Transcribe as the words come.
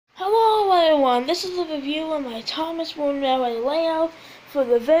everyone, this is a review of my Thomas Wooden Railway layout for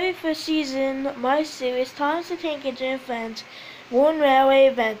the very first season of my series, Thomas the Tank Engine and Friends Wooden Railway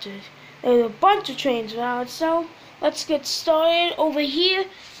Adventures. There's a bunch of trains around, so let's get started over here.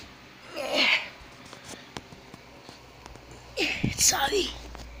 Sorry.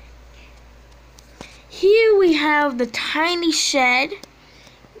 Here we have the tiny shed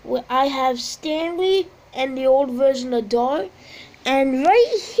where I have Stanley and the old version of Dart. And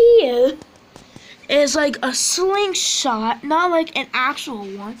right here is like a slingshot, not like an actual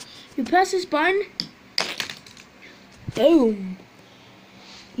one. You press this button, boom.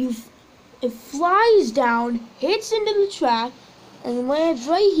 It flies down, hits into the track, and lands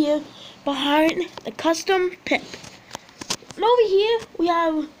right here behind the custom pip. And over here we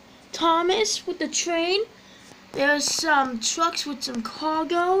have Thomas with the train. There's some trucks with some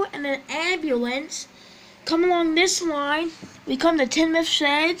cargo and an ambulance. Come along this line, we come to Tinmouth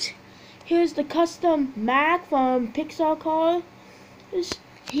Sheds. Here's the custom Mac from Pixar Car.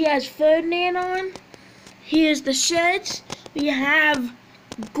 He has Ferdinand on. Here's the sheds. We have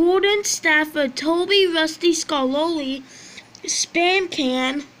Gordon, Stafford, Toby, Rusty, Scarloli, Spam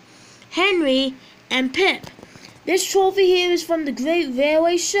Can, Henry, and Pip. This trophy here is from the Great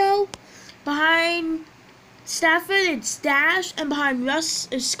Railway Show. Behind Stafford, it's Dash, and behind Russ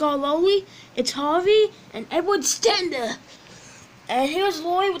is Scarloli, it's Harvey, and Edward Stender. And here's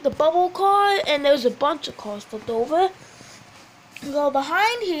Lloyd with the bubble car, and there's a bunch of cars flipped over. Go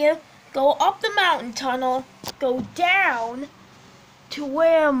behind here, go up the mountain tunnel, go down to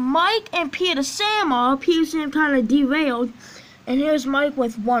where Mike and Peter Sam are. Peter Sam kind of derailed, and here's Mike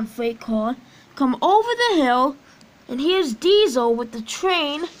with one freight car. Come over the hill, and here's Diesel with the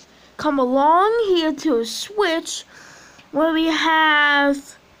train. Come along here to a switch where we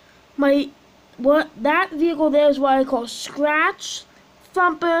have that vehicle there is what I call Scratch,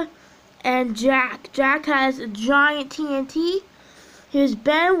 Thumper, and Jack. Jack has a giant TNT. Here's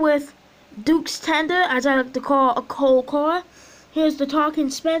Ben with Duke's Tender, as I like to call a coal car. Here's the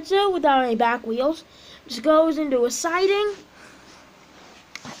Talking Spencer without any back wheels. Just goes into a siding.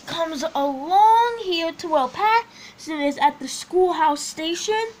 Comes along here to where Patson is at the schoolhouse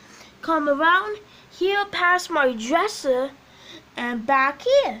station. Come around here past my dresser and back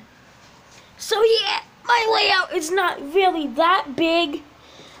here. So yeah, my layout is not really that big.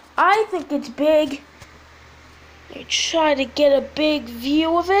 I think it's big. Let me try to get a big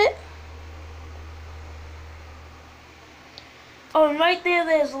view of it. Oh, and right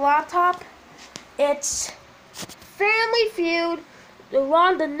there's a laptop. It's Family Feud, the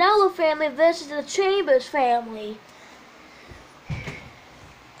Rondinello family versus the Chambers family.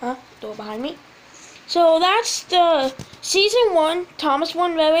 Door behind me. So that's the Season 1 Thomas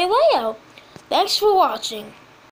Wooden Railway layout. Thanks for watching.